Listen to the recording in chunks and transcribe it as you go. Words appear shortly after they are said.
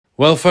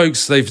Well,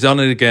 folks, they've done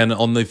it again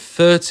on the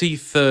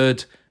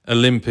 33rd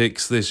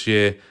Olympics this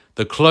year.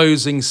 The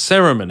closing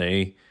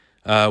ceremony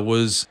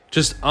was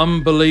just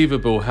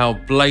unbelievable how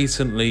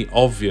blatantly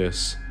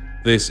obvious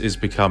this is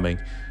becoming.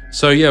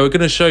 So yeah, we're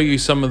going to show you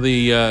some of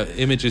the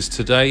images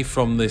today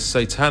from this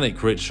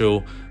satanic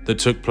ritual that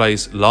took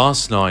place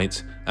last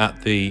night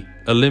at the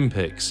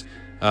Olympics.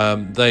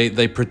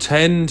 They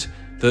pretend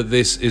that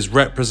this is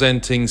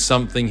representing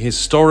something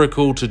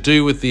historical to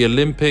do with the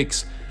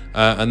Olympics,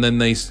 and then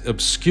they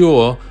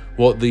obscure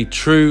what the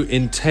true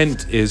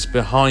intent is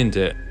behind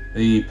it.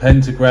 The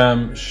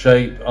pentagram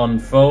shape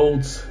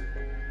unfolds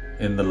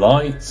in the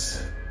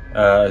lights,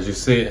 as you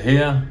see it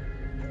here.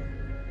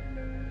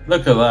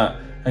 Look at that.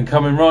 And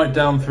coming right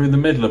down through the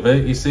middle of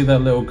it, you see that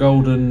little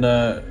golden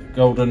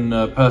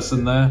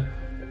person there?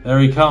 There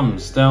he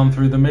comes, down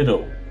through the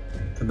middle.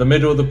 To the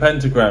middle of the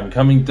pentagram,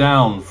 coming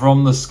down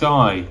from the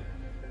sky.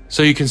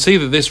 So you can see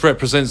that this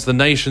represents the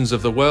nations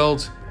of the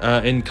world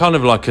in kind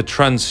of like a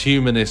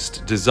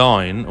transhumanist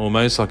design,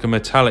 almost like a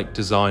metallic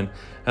design,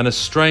 and a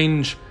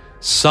strange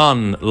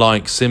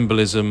sun-like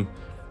symbolism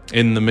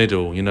in the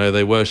middle. You know,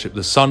 they worship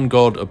the sun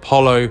god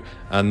Apollo,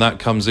 and that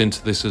comes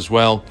into this as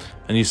well.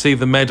 And you see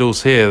the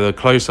medals here, the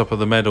close-up of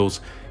the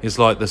medals is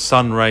like the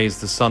sun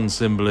rays, the sun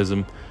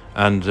symbolism,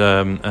 and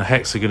a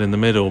hexagon in the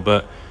middle.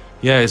 But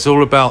yeah, it's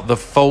all about the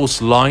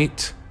false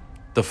light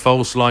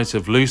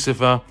of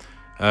Lucifer,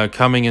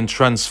 coming and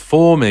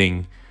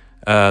transforming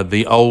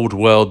the old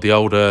world, the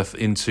old earth,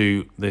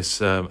 into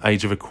this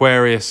age of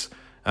Aquarius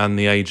and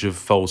the age of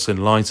false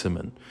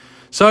enlightenment.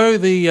 So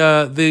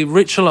the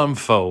ritual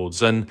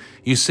unfolds, and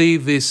you see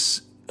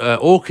this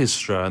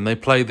orchestra, and they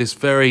play this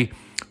very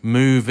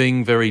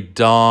moving, very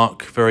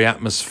dark, very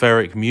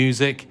atmospheric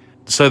music.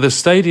 So the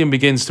stadium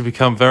begins to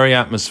become very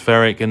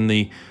atmospheric, and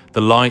the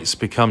lights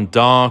become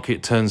dark,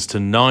 it turns to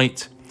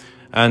night.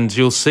 And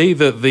you'll see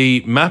that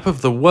the map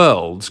of the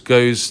world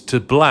goes to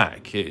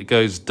black, it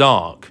goes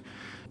dark.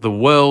 The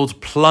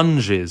world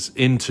plunges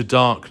into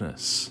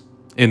darkness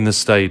in the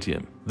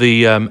stadium.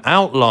 The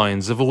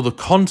outlines of all the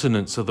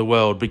continents of the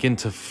world begin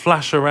to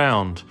flash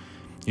around.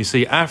 You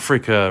see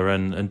Africa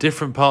and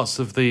different parts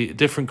of the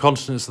different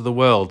continents of the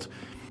world.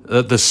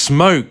 The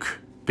smoke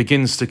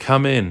begins to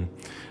come in,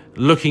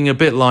 looking a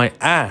bit like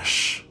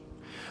ash.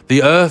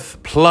 The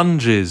earth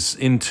plunges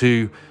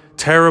into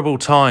terrible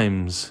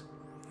times,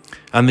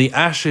 and the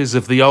ashes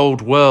of the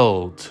old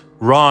world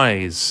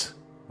rise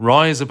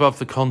above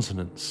the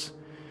continents.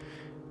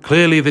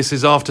 Clearly, this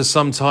is after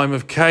some time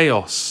of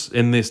chaos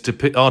in this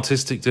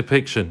artistic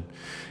depiction.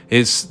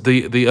 It's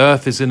the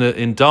earth is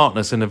in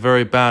darkness in a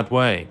very bad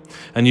way,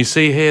 and you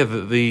see here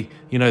that the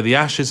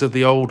ashes of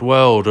the old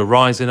world are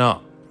rising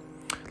up,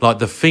 like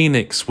the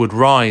phoenix would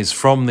rise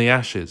from the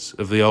ashes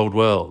of the old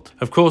world.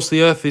 Of course,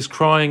 the earth is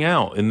crying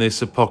out in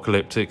this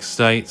apocalyptic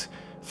state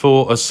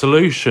for a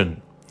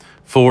solution,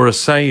 for a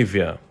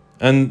savior.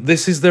 And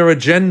this is their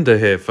agenda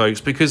here, folks,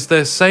 because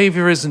their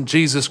savior isn't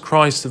Jesus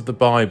Christ of the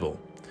Bible.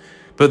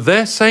 But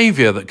their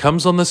savior that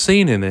comes on the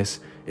scene in this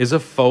is a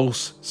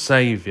false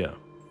savior,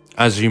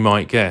 as you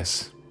might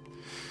guess.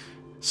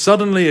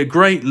 Suddenly a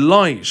great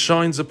light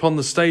shines upon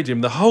the stadium.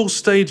 The whole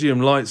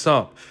stadium lights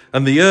up,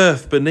 and the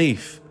earth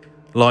beneath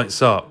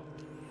lights up.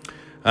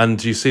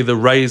 And you see the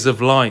rays of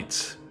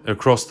light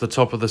across the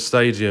top of the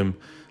stadium,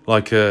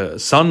 like a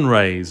sun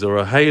rays or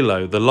a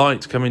halo, the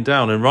light coming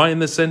down. And right in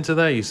the center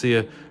there, you see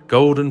a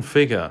golden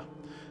figure.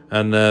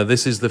 And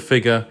this is the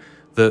figure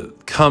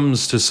that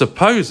comes to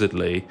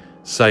supposedly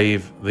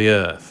save the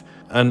earth.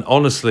 And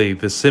honestly,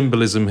 the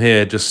symbolism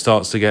here just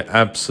starts to get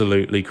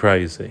absolutely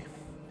crazy.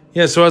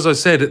 Yeah, so as I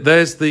said,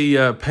 there's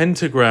the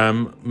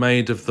pentagram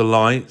made of the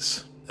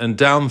lights, and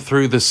down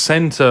through the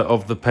center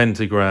of the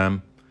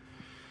pentagram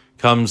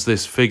comes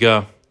this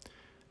figure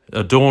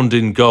adorned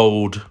in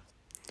gold.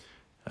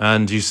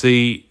 And you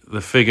see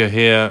the figure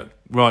here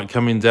right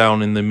coming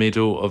down in the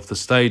middle of the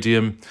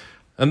stadium.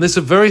 And this is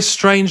a very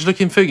strange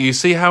looking figure. You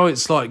see how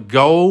it's like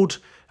gold,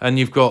 and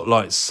you've got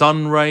like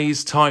sun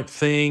rays type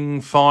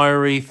thing,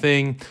 fiery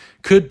thing.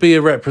 Could be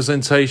a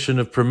representation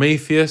of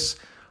Prometheus.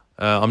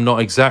 I'm not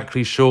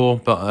exactly sure,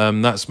 but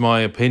that's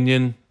my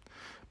opinion.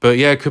 But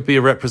yeah, it could be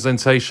a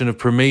representation of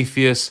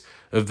Prometheus,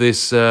 of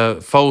this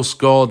false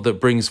god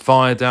that brings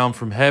fire down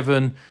from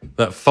heaven,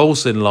 that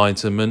false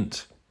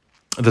enlightenment,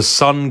 the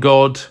sun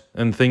god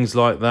and things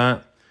like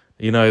that.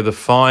 You know, the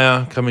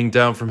fire coming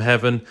down from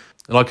heaven,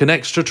 like an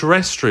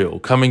extraterrestrial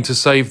coming to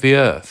save the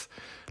earth.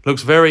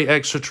 Looks very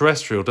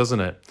extraterrestrial, doesn't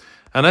it?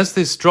 And as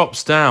this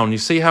drops down, you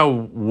see how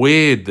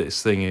weird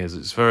this thing is.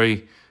 It's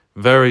very,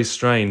 very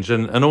strange.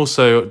 And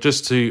also,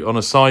 just to, on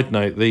a side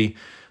note, the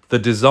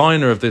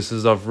designer of this,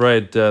 as I've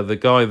read, the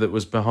guy that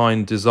was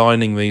behind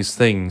designing these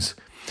things,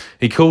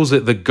 he calls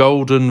it the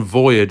Golden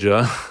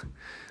Voyager,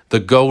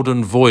 the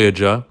Golden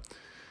Voyager,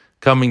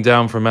 coming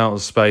down from outer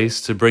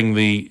space to bring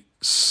the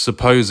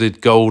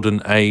supposed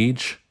golden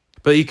age.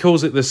 But he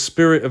calls it the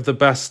Spirit of the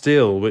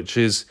Bastille, which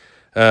is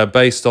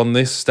based on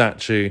this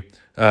statue,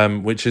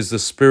 which is the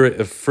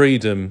Spirit of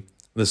Freedom,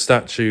 the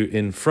statue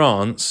in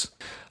France.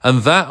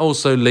 And that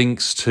also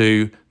links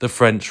to the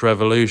French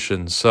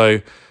Revolution.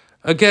 So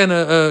again,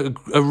 a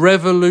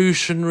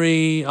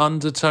revolutionary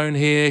undertone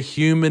here,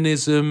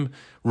 humanism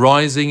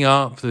rising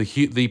up,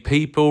 the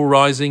people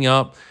rising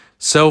up,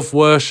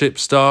 self-worship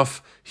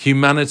stuff,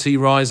 humanity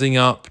rising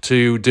up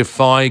to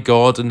defy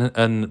God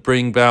and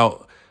bring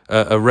about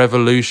a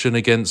revolution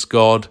against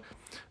God.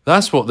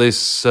 That's what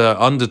this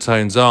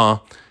undertones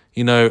are,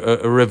 you know,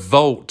 a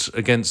revolt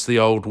against the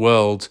old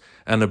world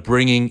and a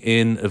bringing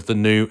in of the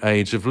new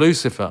age of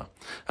Lucifer.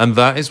 And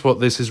that is what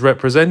this is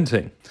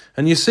representing.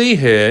 And you see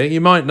here,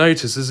 you might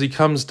notice as he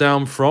comes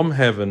down from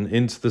heaven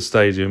into the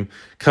stadium,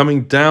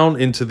 coming down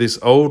into this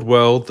old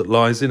world that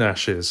lies in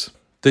ashes,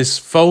 this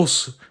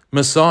false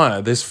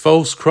Messiah, this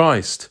false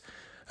Christ,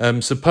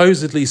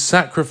 supposedly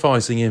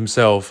sacrificing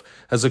himself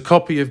as a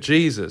copy of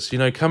Jesus, you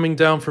know, coming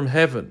down from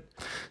heaven.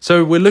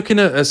 So we're looking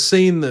at a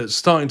scene that's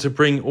starting to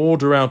bring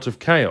order out of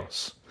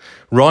chaos,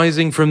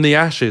 rising from the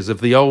ashes of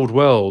the old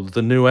world,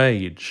 the new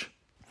age.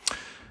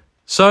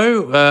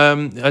 So,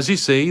 as you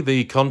see,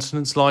 the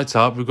continents light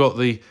up. We've got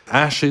the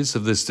ashes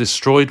of this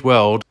destroyed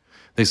world,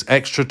 this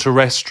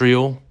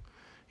extraterrestrial.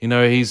 You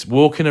know, he's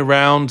walking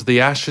around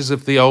the ashes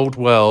of the old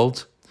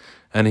world,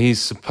 and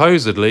he's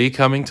supposedly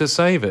coming to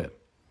save it.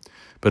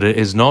 But it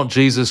is not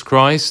Jesus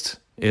Christ.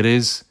 It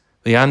is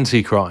the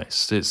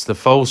Antichrist. It's the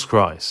false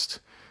Christ.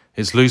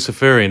 It's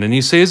Luciferian. And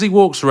you see, as he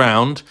walks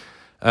around,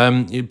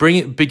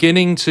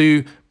 beginning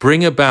to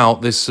bring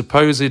about this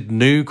supposed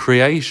new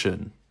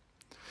creation,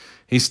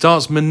 he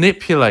starts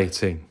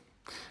manipulating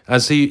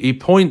as he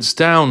points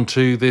down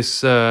to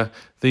this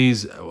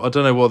these, I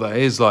don't know what that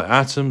is, like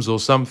atoms or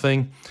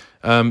something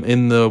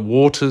in the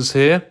waters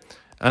here.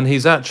 And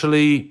he's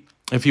actually,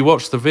 if you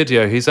watch the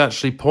video, he's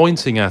actually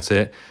pointing at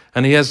it,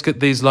 and he has got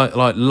these like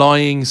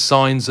lying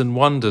signs and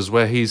wonders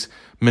where he's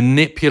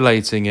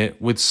manipulating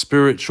it with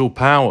spiritual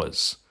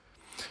powers.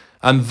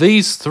 And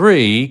these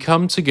three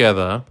come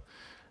together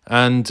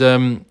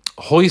and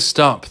hoist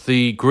up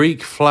the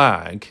Greek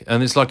flag,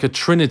 and it's like a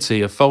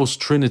trinity, a false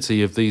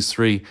trinity of these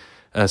three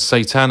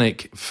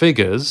satanic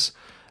figures,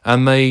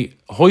 and they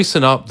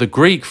hoisting up the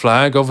Greek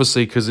flag,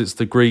 obviously because it's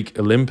the Greek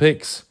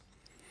Olympics,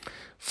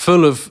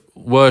 full of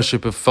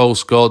worship of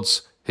false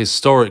gods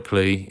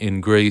historically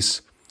in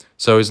Greece.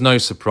 So it's no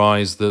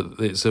surprise that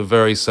it's a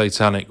very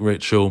satanic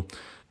ritual.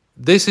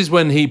 This is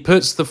when he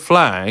puts the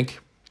flag,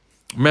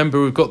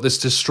 remember we've got this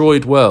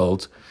destroyed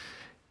world,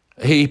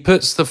 he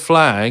puts the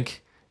flag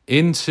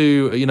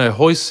into, you know,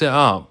 hoists it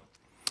up,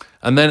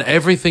 and then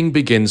everything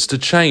begins to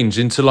change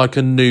into like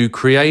a new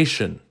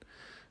creation,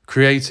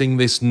 creating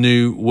this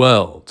new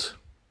world,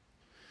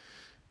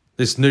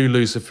 this new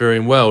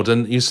Luciferian world.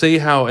 And you see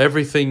how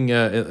everything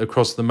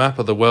across the map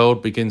of the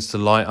world begins to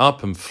light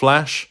up and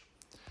flash.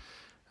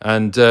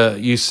 And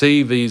you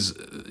see these,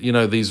 you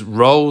know, these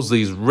rolls,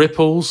 these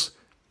ripples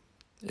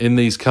in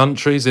these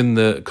countries, in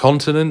the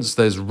continents.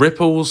 There's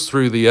ripples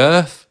through the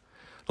earth,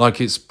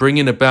 like it's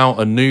bringing about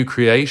a new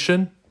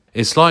creation.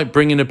 It's like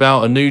bringing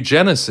about a new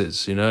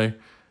Genesis, you know,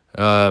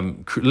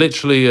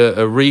 literally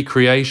a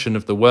recreation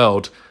of the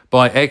world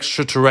by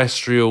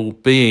extraterrestrial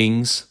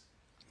beings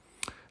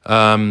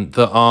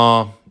that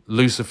are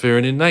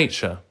Luciferian in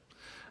nature.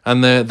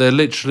 And they're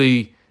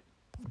literally,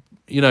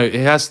 you know, it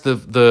has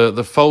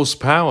the false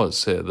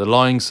powers here, the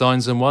lying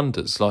signs and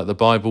wonders, like the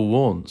Bible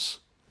warns.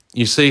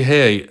 You see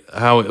here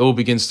how it all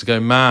begins to go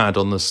mad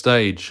on the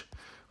stage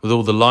with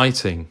all the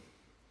lighting.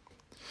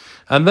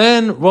 And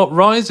then what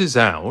rises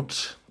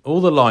out,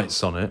 all the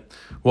lights on it,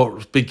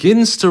 what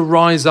begins to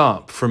rise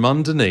up from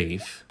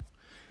underneath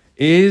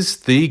is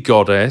the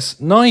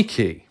goddess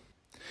Nike.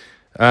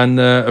 And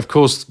of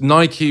course,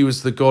 Nike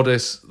was the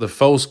goddess, the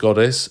false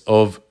goddess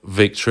of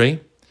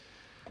victory,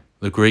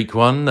 the Greek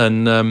one.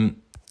 And,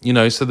 you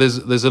know, so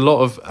there's a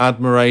lot of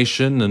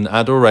admiration and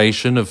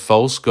adoration of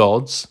false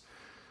gods,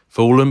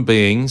 fallen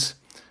beings.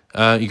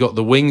 You got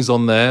the wings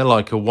on there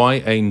like a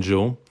white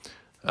angel.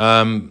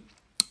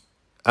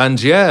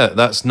 And yeah,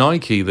 that's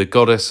Nike, the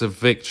goddess of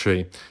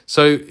victory.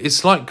 So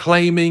it's like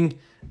claiming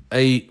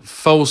a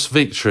false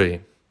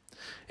victory.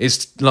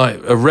 It's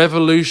like a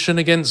revolution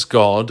against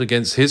God,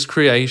 against his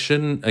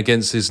creation,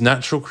 against his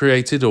natural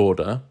created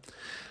order.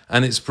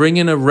 And it's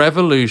bringing a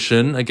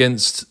revolution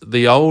against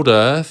the old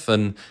earth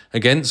and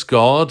against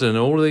God and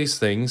all these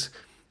things.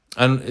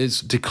 And it's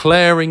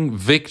declaring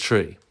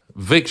victory,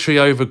 victory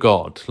over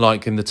God,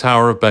 like in the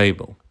Tower of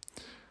Babel.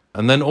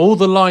 And then all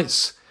the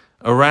lights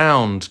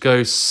around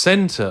go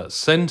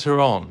center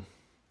on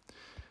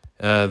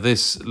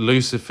this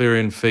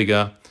Luciferian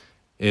figure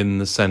in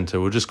the center.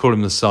 We'll just call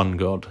him the sun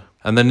god.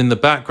 And then in the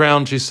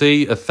background, you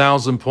see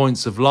 1,000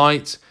 points of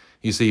light.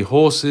 You see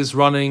horses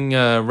running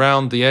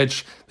around the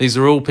edge. These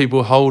are all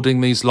people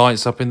holding these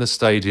lights up in the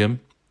stadium.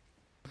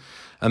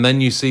 And then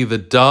you see the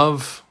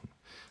dove,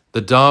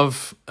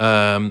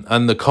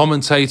 and the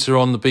commentator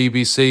on the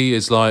BBC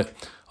is like,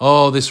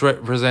 oh, this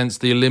represents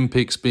the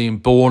Olympics being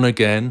born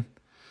again.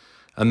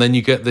 And then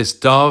you get this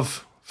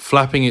dove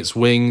flapping its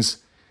wings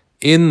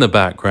in the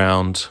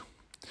background.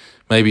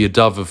 Maybe a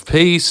dove of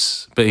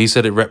peace, but he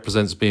said it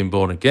represents being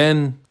born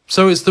again.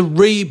 So it's the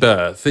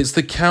rebirth. It's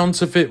the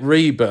counterfeit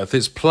rebirth.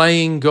 It's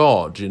playing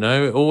God, you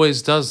know. It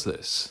always does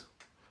this.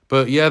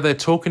 But yeah, they're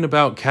talking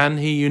about, can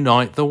he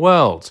unite the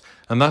world?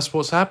 And that's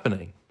what's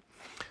happening.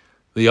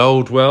 The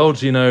old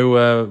world, you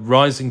know,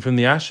 rising from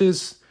the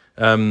ashes.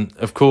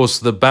 Of course,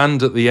 the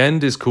band at the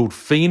end is called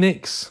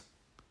Phoenix.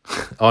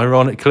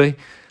 Ironically,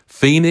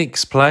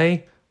 Phoenix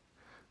play.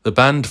 The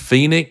band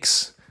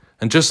Phoenix.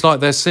 And just like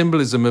their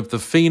symbolism of the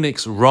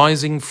phoenix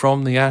rising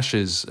from the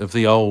ashes of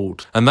the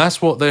old. And that's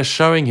what they're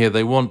showing here.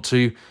 They want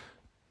to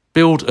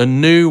build a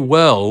new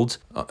world,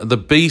 the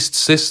beast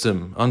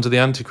system under the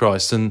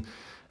Antichrist, and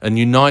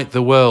unite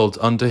the world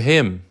under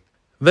him.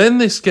 Then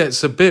this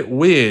gets a bit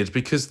weird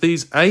because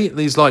these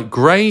like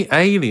grey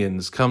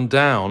aliens come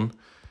down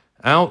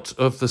out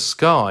of the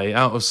sky,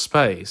 out of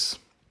space.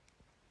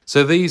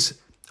 So these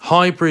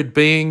hybrid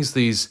beings,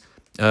 these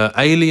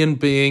alien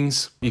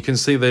beings, you can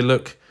see they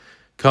look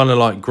kind of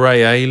like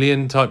grey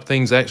alien type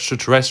things,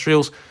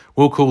 extraterrestrials.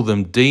 We'll call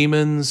them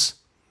demons,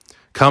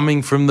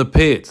 coming from the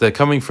pit. They're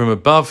coming from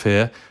above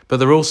here, but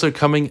they're also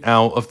coming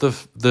out of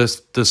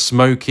the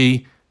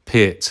smoky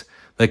pit.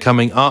 They're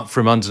coming up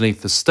from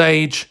underneath the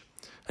stage,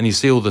 and you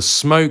see all the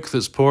smoke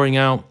that's pouring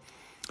out.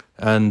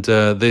 And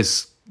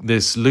this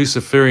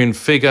Luciferian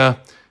figure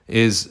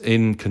is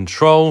in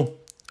control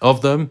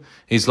of them.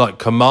 He's like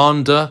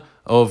commander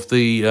of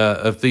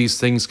these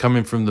things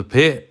coming from the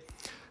pit.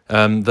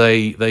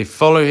 They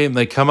follow him.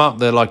 They come up.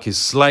 They're like his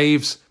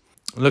slaves.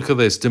 Look at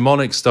this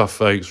demonic stuff,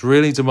 folks.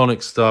 Really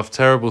demonic stuff.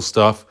 Terrible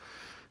stuff.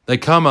 They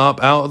come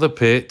up out of the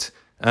pit,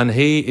 and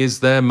he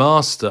is their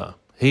master.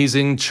 He's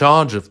in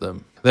charge of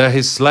them. They're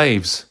his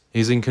slaves.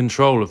 He's in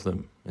control of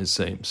them, it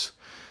seems.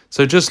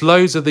 So just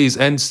loads of these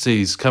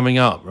entities coming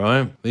up,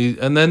 right?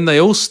 And then they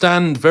all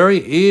stand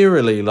very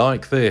eerily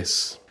like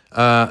this.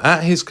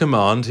 At his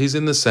command, he's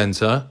in the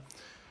center.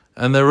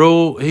 And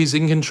he's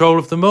in control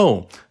of them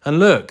all. And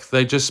look,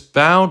 they just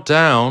bow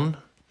down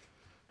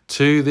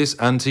to this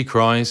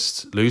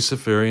Antichrist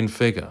Luciferian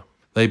figure.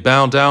 They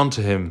bow down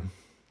to him.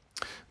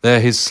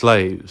 They're his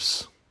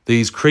slaves.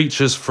 These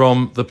creatures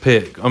from the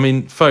pit. I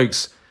mean,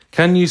 folks,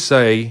 can you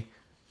say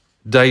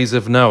days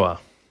of Noah?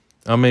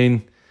 I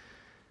mean,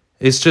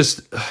 it's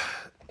just,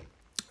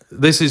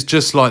 this is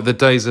just like the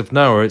days of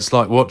Noah. It's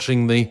like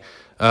watching the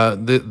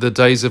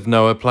days of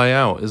Noah play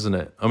out, isn't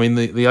it? I mean,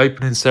 the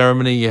opening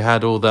ceremony, you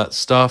had all that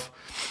stuff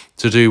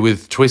to do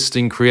with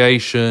twisting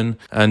creation,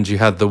 and you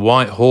had the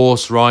white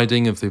horse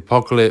riding of the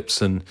apocalypse,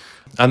 and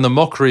the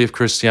mockery of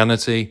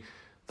Christianity,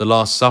 the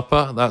Last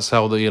Supper. That's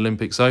how the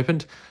Olympics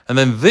opened. And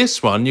then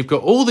this one, you've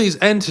got all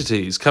these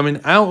entities coming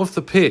out of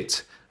the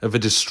pit of a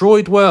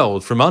destroyed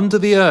world from under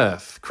the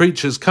earth,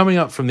 creatures coming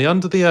up from the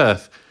under the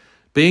earth,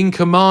 being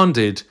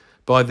commanded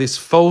by this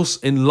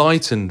false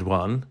enlightened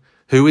one,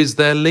 who is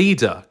their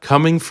leader,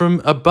 coming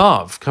from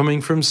above,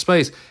 coming from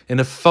space, in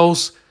a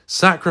false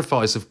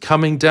sacrifice of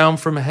coming down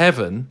from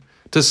heaven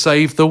to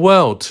save the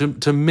world,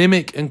 to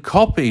mimic and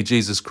copy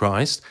Jesus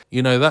Christ.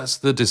 You know, that's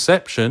the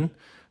deception.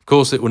 Of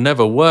course, it will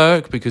never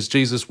work because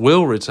Jesus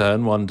will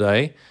return one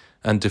day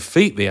and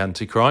defeat the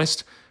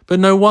Antichrist. But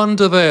no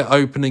wonder they're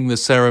opening the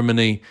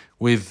ceremony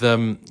with,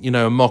 you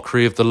know, a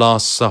mockery of the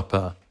Last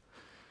Supper.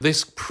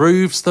 This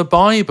proves the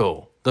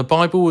Bible. The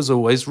Bible was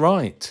always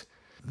right.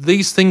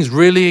 These things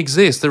really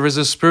exist. There is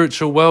a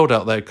spiritual world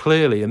out there,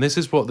 clearly, and this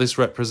is what this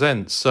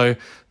represents. So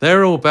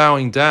they're all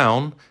bowing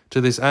down to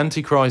this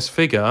Antichrist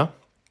figure.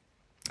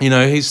 You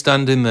know, he's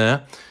standing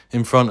there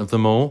in front of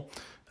them all.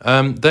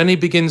 Then he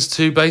begins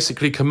to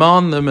basically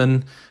command them,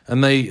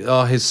 and they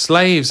are his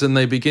slaves, and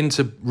they begin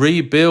to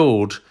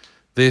rebuild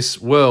this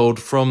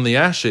world from the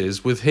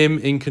ashes with him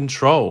in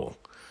control,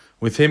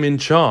 with him in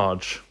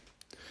charge.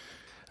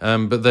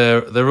 But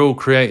they're all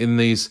creating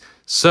these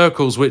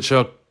circles which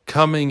are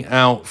coming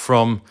out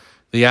from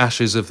the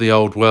ashes of the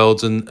old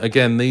world. And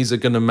again, these are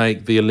going to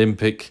make the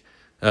Olympic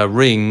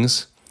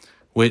rings,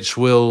 which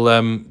will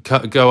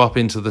go up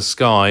into the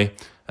sky.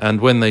 And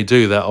when they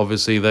do that,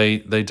 obviously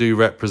they do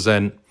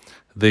represent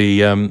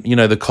the you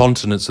know, the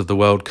continents of the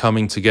world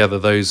coming together,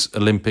 those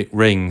Olympic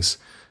rings,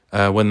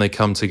 when they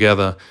come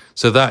together.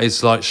 So that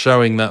is like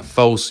showing that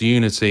false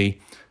unity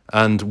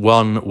and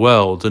one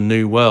world, a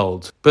new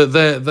world. But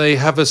they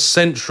have a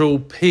central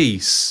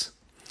piece.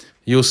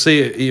 You'll see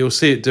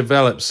it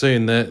develop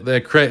soon. They're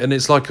creating, and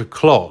it's like a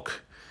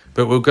clock.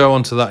 But we'll go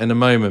on to that in a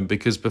moment,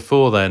 because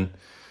before then,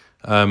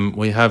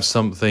 we have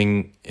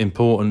something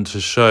important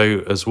to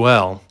show as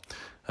well.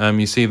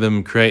 You see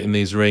them creating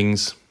these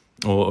rings,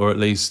 or at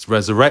least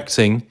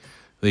resurrecting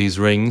these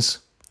rings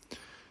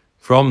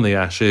from the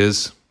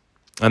ashes.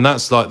 And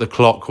that's like the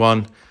clock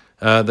one.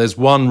 There's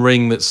one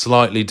ring that's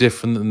slightly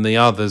different than the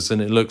others,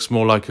 and it looks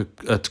more like a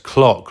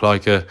clock,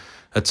 like a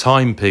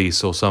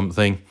timepiece or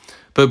something.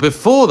 But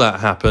before that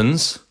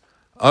happens,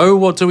 oh,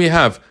 what do we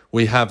have?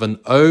 We have an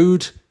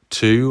ode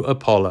to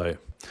Apollo.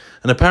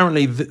 And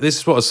apparently, this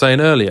is what I was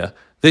saying earlier,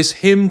 this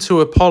hymn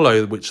to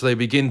Apollo, which they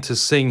begin to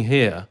sing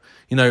here,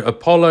 you know,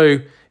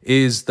 Apollo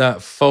is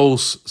that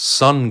false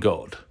sun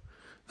god,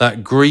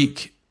 that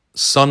Greek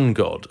sun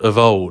god of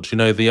old, you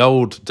know, the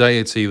old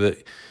deity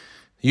that,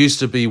 used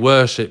to be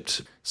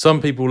worshipped.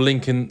 Some people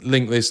link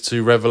this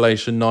to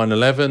Revelation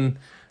 9:11,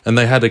 and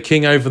they had a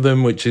king over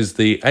them, which is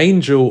the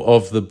angel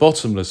of the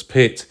bottomless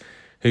pit,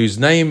 whose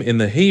name in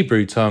the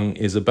Hebrew tongue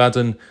is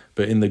Abaddon,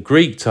 but in the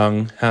Greek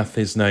tongue hath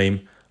his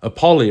name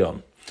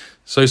Apollyon.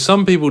 So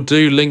some people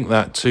do link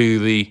that to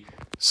the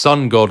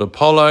sun god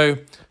Apollo,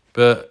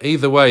 but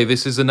either way,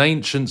 this is an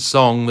ancient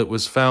song that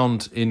was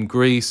found in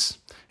Greece,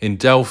 in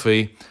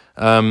Delphi,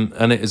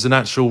 and it is an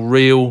actual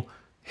real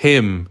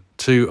hymn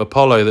to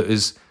Apollo that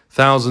is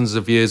thousands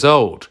of years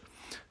old.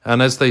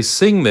 And as they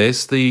sing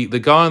this, the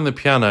guy on the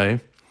piano,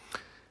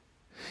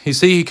 you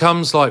see, he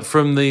comes like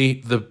from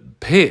the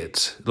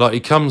pit, like he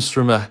comes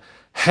from a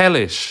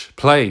hellish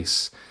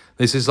place.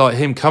 This is like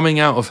him coming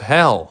out of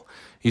hell.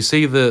 You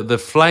see the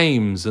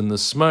flames and the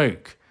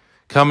smoke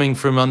coming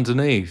from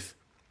underneath,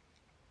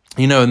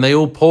 you know, and they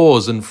all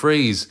pause and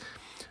freeze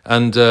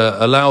and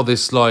allow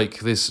this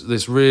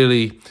this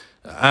really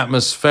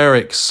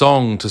atmospheric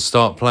song to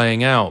start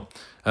playing out.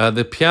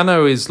 The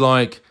piano is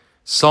like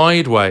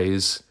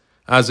sideways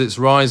as it's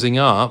rising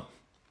up,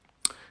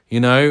 you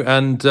know,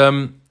 and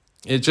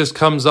it just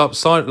comes up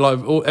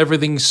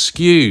everything's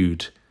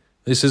skewed.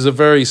 This is a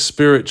very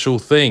spiritual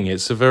thing.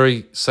 It's a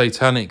very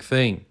satanic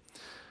thing.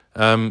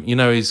 You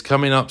know, he's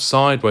coming up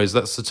sideways.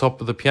 That's the top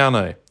of the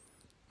piano.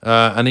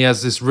 And he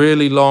has this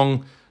really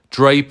long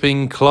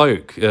draping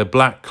cloak,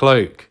 black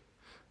cloak,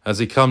 as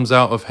he comes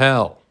out of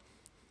hell.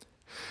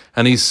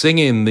 And he's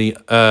singing the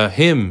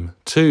hymn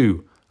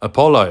to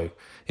Apollo,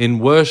 in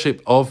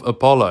worship of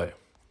Apollo.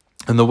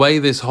 And the way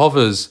this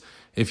hovers,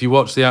 if you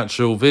watch the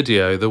actual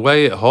video, the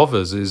way it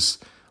hovers is,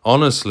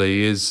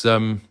 honestly, is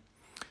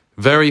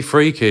very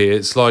freaky.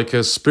 It's like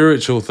a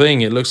spiritual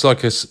thing. It looks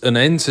like an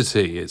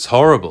entity. It's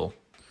horrible.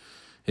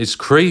 It's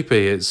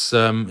creepy. It's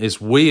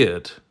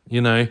weird,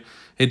 you know.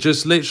 It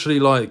just literally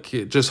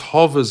it just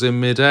hovers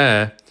in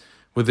midair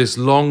with this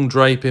long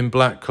draping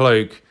black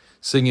cloak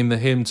singing the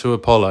hymn to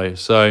Apollo.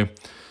 So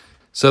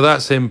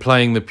that's him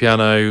playing the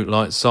piano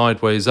like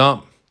sideways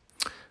up.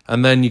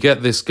 And then you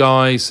get this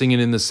guy singing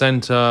in the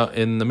center,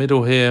 in the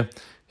middle here.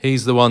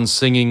 He's the one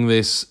singing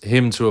this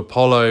hymn to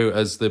Apollo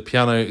as the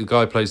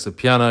guy plays the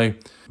piano.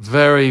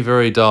 Very,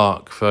 very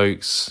dark,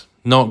 folks.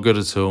 Not good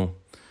at all.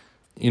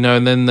 You know,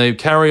 and then they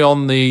carry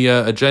on the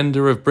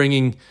agenda of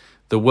bringing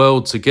the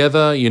world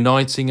together,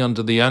 uniting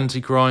under the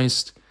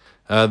Antichrist.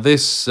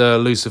 This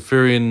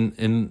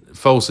Luciferian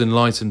false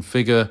enlightened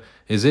figure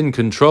is in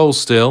control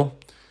still.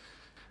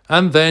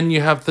 And then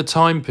you have the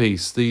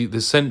timepiece, the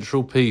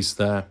central piece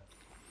there.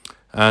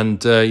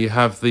 And you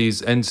have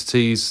these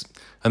entities,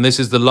 and this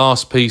is the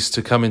last piece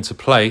to come into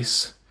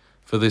place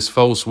for this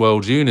false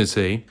world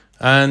unity.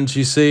 And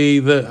you see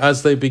that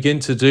as they begin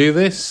to do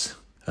this,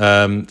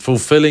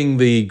 fulfilling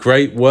the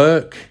great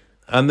work,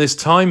 and this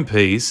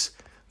timepiece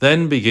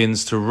then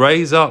begins to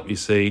raise up, you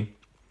see.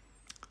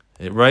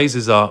 It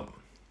raises up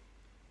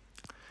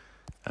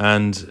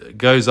and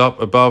goes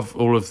up above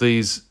all of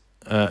these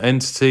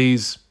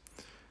entities.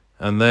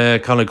 And they're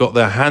kind of got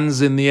their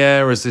hands in the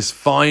air as this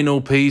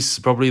final piece,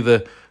 probably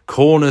the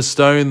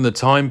cornerstone, the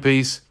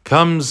timepiece,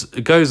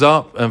 goes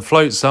up and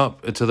floats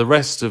up to the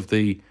rest of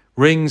the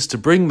rings to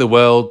bring the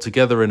world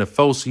together in a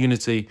false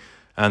unity.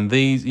 And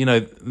these, you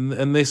know,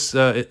 and this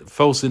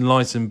false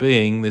enlightened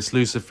being, this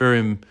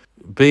Luciferian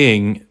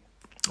being,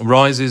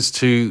 rises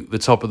to the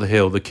top of the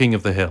hill, the king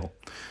of the hill.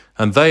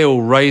 And they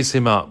all raise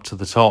him up to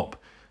the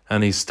top,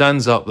 and he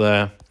stands up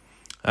there.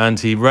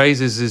 And he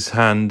raises his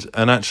hand,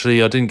 and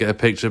actually, I didn't get a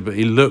picture, but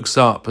he looks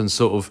up and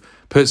sort of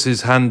puts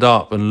his hand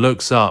up and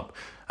looks up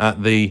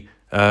at the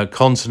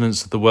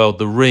continents of the world,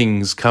 the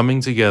rings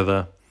coming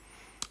together,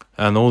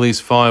 and all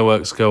these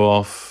fireworks go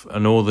off,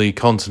 and all the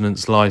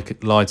continents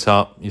light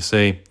up, you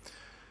see.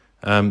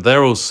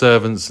 They're all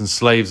servants and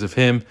slaves of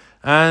him.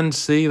 And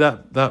see,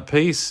 that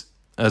piece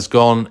has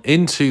gone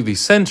into the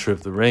center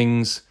of the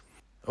rings.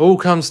 All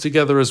comes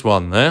together as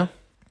one there.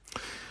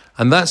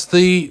 And that's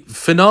the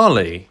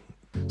finale.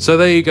 So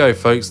there you go,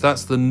 folks.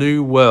 That's the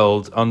new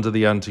world under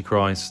the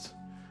Antichrist.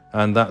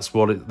 And that's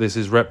what this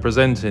is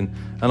representing.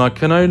 And I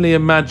can only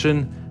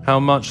imagine how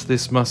much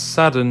this must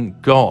sadden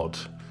God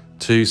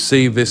to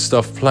see this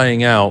stuff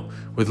playing out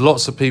with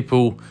lots of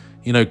people,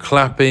 you know,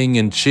 clapping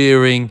and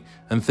cheering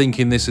and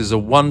thinking this is a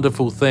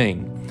wonderful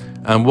thing.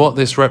 And what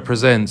this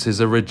represents is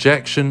a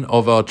rejection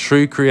of our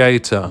true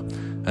Creator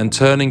and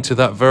turning to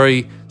that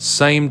very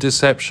same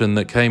deception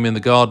that came in the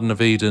Garden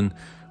of Eden,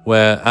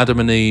 where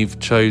Adam and Eve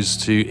chose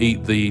to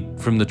eat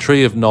from the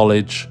tree of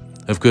knowledge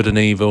of good and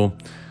evil,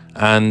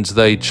 and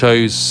they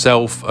chose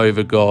self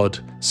over God,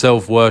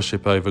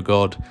 self-worship over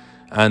God,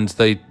 and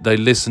they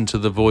listened to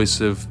the voice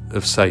of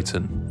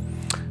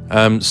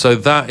Satan. So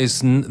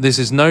this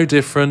is no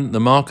different.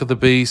 The mark of the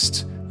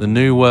beast, the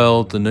new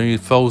world, the new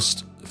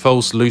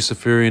false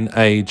Luciferian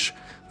age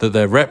that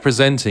they're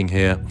representing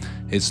here,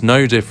 it's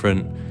no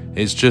different.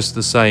 It's just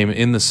the same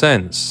in the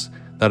sense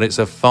that it's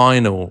a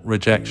final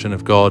rejection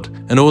of God.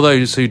 And all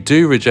those who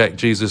do reject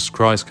Jesus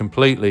Christ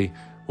completely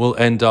will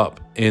end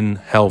up in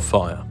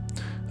hellfire.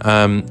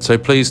 So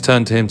please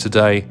turn to him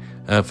today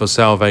for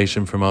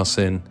salvation from our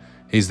sin.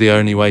 He's the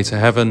only way to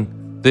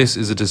heaven. This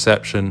is a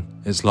deception.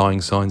 It's lying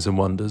signs and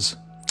wonders.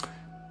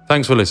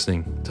 Thanks for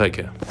listening. Take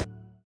care.